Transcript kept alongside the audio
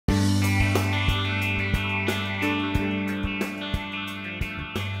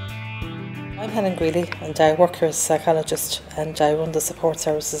Helen Greeley, and I work here as a psychologist, and I run the support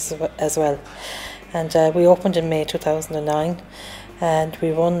services as well. And we opened in May 2009, and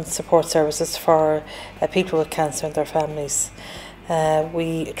we run support services for people with cancer and their families.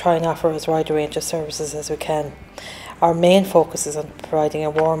 We try and offer as wide a range of services as we can. Our main focus is on providing a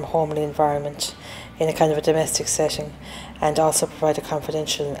warm, homely environment in a kind of a domestic setting, and also provide a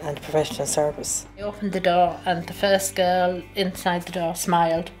confidential and professional service. I opened the door and the first girl inside the door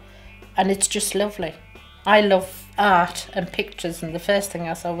smiled, and it's just lovely. I love art and pictures, and the first thing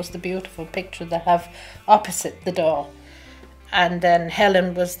I saw was the beautiful picture they have opposite the door. And then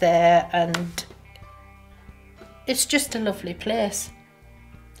Helen was there, and it's just a lovely place.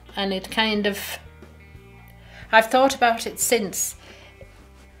 And it kind of, I've thought about it since.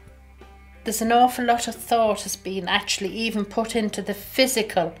 There's an awful lot of thought has been actually even put into the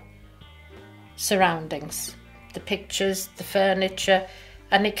physical surroundings, the pictures, the furniture,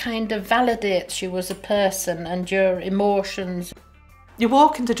 and it kind of validates you as a person and your emotions. You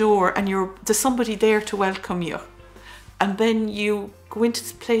walk in the door and there's somebody there to welcome you, and then you go into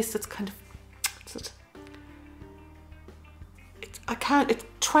this place that's kind of, it's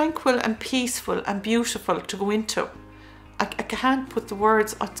tranquil and peaceful and beautiful to go into. I can't put the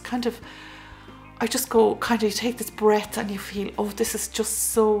words, it's kind of, I just go, kind of, you take this breath and you feel, oh, this is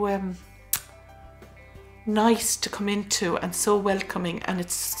just so nice to come into and so welcoming, and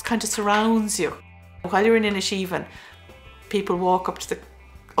it's kind of surrounds you. While you're in Inisheven, people walk up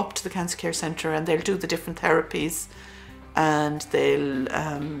to the cancer care centre, and they'll do the different therapies, and they'll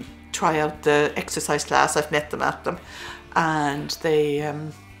try out the exercise class. I've met them at them, and they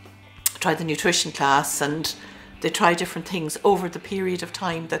try the nutrition class, and they try different things over the period of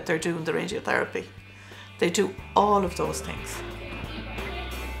time that they're doing the radiotherapy. They do all of those things.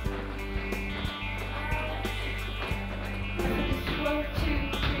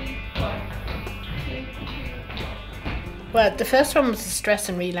 Well, the first one was the stress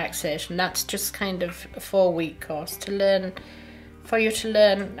and relaxation. That's just kind of a 4-week course to learn, for you to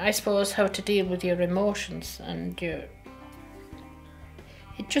learn, I suppose, how to deal with your emotions, and it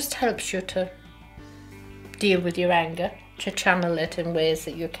just helps you to deal with your anger, to channel it in ways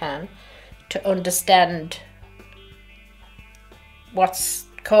that you can, to understand what's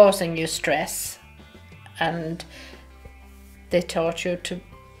causing you stress, and they taught you to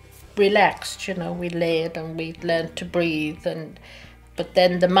relax. You know, we laid and we learned to breathe, but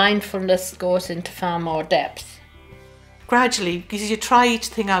then the mindfulness goes into far more depth. Gradually, because you try each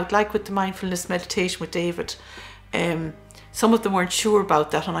thing out, like with the mindfulness meditation with David, some of them weren't sure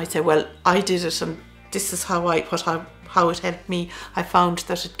about that, and I'd say, well, I did it, and this is how it helped me. I found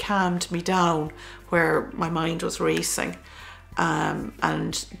that it calmed me down where my mind was racing,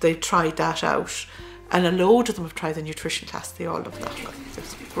 and they tried that out. And a load of them have tried the nutrition class. They all love that.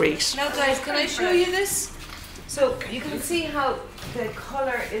 It's great. Now guys, can I show you this? So you can see how the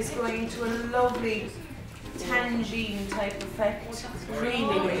colour is going into a lovely tangine type effect. Really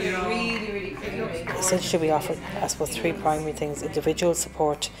creamy. Essentially, we offer, I suppose, 3 primary things: individual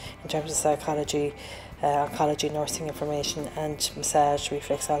support in terms of psychology, oncology, nursing information, and massage,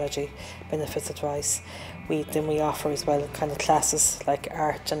 reflexology, benefits advice. Then we offer as well kind of classes like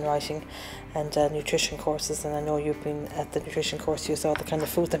art and writing, and nutrition courses. And I know you've been at the nutrition course, you saw the kind of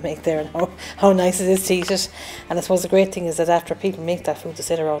food they make there and how nice it is to eat it. And I suppose the great thing is that after people make that food, they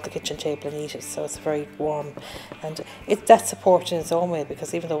sit around the kitchen table and eat it, so it's very warm. And that's support in its own way,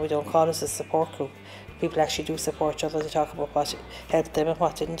 because even though we don't call it a support group, people actually do support each other. They talk about what helped them and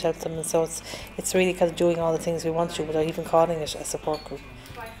what didn't help them, and so it's really kind of doing all the things we want to without even calling it a support group.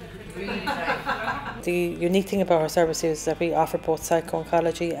 The unique thing about our service is that we offer both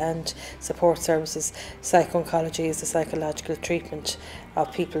psycho-oncology and support services. Psycho-oncology is the psychological treatment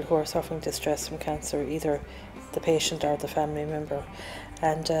of people who are suffering distress from cancer, either the patient or the family member.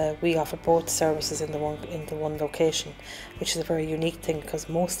 And we offer both services in the one location, which is a very unique thing, because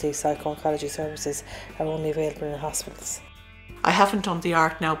mostly psycho-oncology services are only available in hospitals. I haven't done the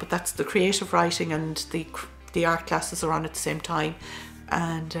art now, but that's the creative writing, and the art classes are on at the same time.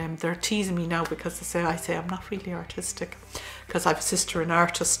 And they're teasing me now because I say I'm not really artistic, because I have a sister, an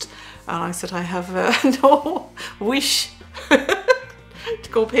artist, and I said I have no wish to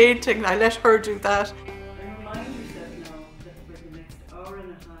go painting. I let her do that. And remind yourself now that for the next hour and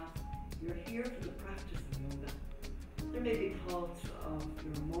a half, you're here for the practice of yoga. There may be thoughts of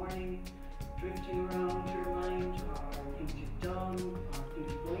your morning drifting around your mind, or things you've done, or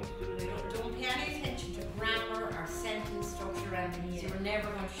things you're going to do later. Don't pay any attention to grammar or sentence structure around here. You're never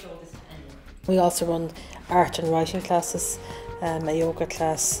going to show this to anyone. We also run art and writing classes, a yoga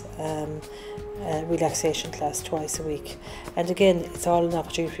class, relaxation class twice a week. And again, it's all an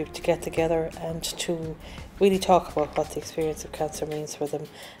opportunity for people to get together and to really talk about what the experience of cancer means for them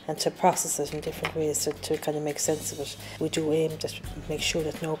and to process it in different ways to kind of make sense of it. We do aim to make sure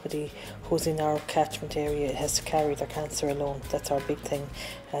that nobody who's in our catchment area has to carry their cancer alone. That's our big thing,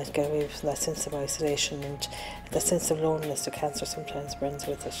 to get away from that sense of isolation and that sense of loneliness that cancer sometimes brings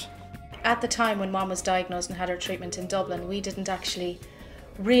with it. At the time when Mum was diagnosed and had her treatment in Dublin, we didn't actually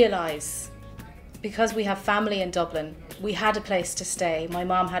realise, because we have family in Dublin, we had a place to stay. My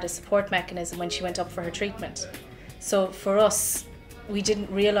mum had a support mechanism when she went up for her treatment. So for us, we didn't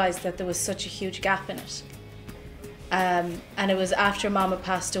realise that there was such a huge gap in it. And it was after Mum had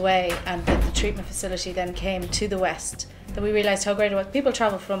passed away and that the treatment facility then came to the west that we realised how great it was. People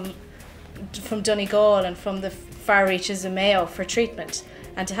travel from Donegal and from the far reaches of Mayo for treatment,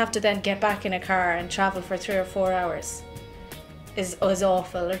 and to have to then get back in a car and travel for 3 or 4 hours is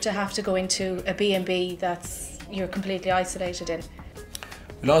awful, or to have to go into a B&B that's you're completely isolated in.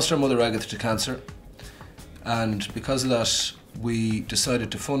 We lost our mother Agatha to cancer, and because of that we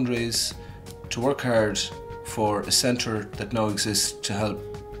decided to fundraise, to work hard for a centre that now exists to help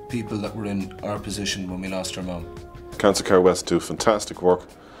people that were in our position when we lost our mum. Cancer Care West do fantastic work.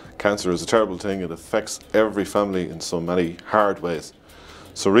 Cancer is a terrible thing, it affects every family in so many hard ways.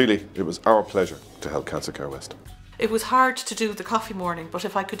 So really, it was our pleasure to help Cancer Care West. It was hard to do the coffee morning, but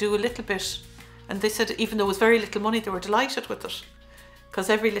if I could do a little bit, and they said even though it was very little money, they were delighted with it. Because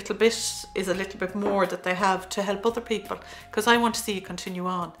every little bit is a little bit more that they have to help other people. Because I want to see it continue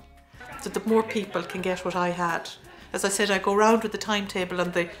on, so that more people can get what I had. As I said, I go around with the timetable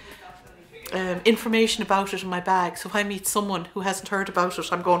and the information about it in my bag. So if I meet someone who hasn't heard about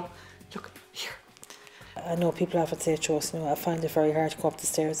it, I'm going, look, here. I know people often say to us, I find it very hard to go up the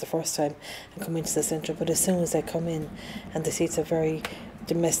stairs the first time and come into the centre, but as soon as they come in and they see it's a very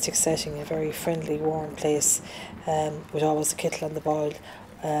domestic setting, a very friendly, warm place, with always a kettle on the boil,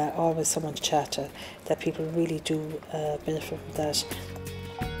 always someone to chat to, that people really do benefit from that.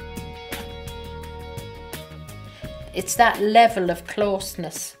 It's that level of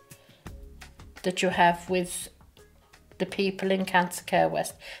closeness that you have with the people in Cancer Care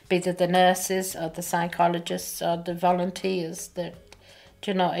West, be they the nurses or the psychologists or the volunteers,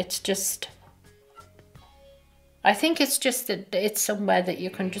 it's just, I think it's just that it's somewhere that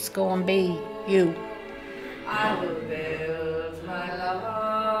you can just go and be you. I will build my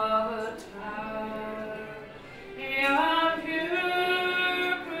love a tower, yon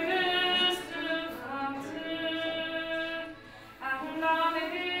pure crystal fountain, and on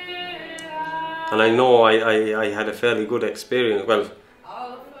it and I know I had a fairly good experience. Well,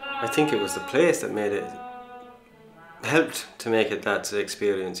 I think it was the place that made it, helped to make it that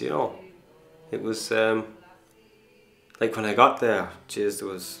experience, It was like when I got there, geez, there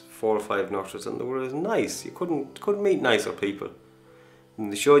was 4 or 5 nurses and they were nice. You couldn't meet nicer people.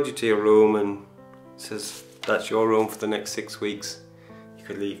 And they showed you to your room and says, that's your room for the next 6 weeks. You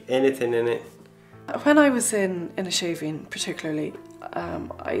could leave anything in it. When I was in Inishevian particularly,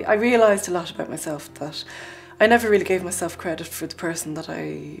 I realised a lot about myself, that I never really gave myself credit for the person that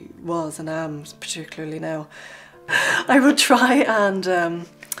I was and am, particularly now. I would try and,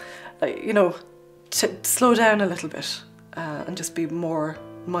 to slow down a little bit and just be more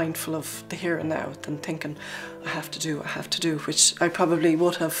mindful of the here and now than thinking, I have to do, which I probably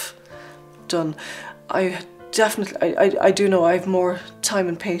would have done. I do know I have more time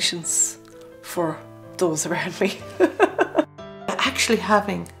and patience for those around me. Actually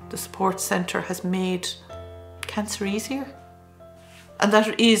having the support centre has made cancer easier. And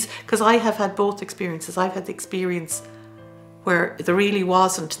that is because I have had both experiences. I've had the experience where there really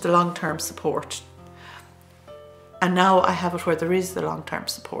wasn't the long-term support. And now I have it where there is the long-term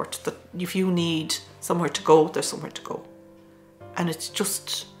support, that if you need somewhere to go, there's somewhere to go. And it's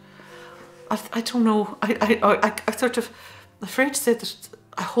just, I don't know, I sort of, I'm afraid to say that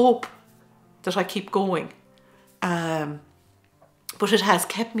I hope that I keep going. But it has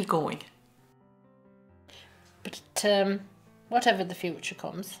kept me going. But whatever the future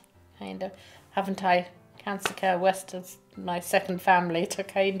comes, haven't I Cancer Care West as my second family to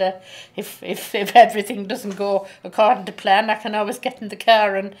if everything doesn't go according to plan, I can always get in the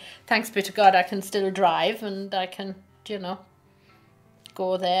car and thanks be to God I can still drive and I can,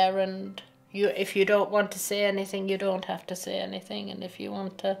 go there, and if you don't want to say anything, you don't have to say anything, and if you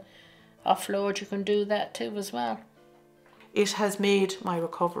want to offload, you can do that too as well. It has made my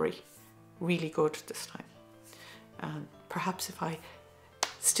recovery really good this time. Perhaps if I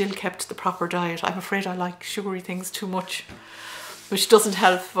still kept the proper diet, I'm afraid I like sugary things too much, which doesn't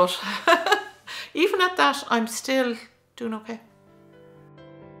help, but even at that, I'm still doing okay.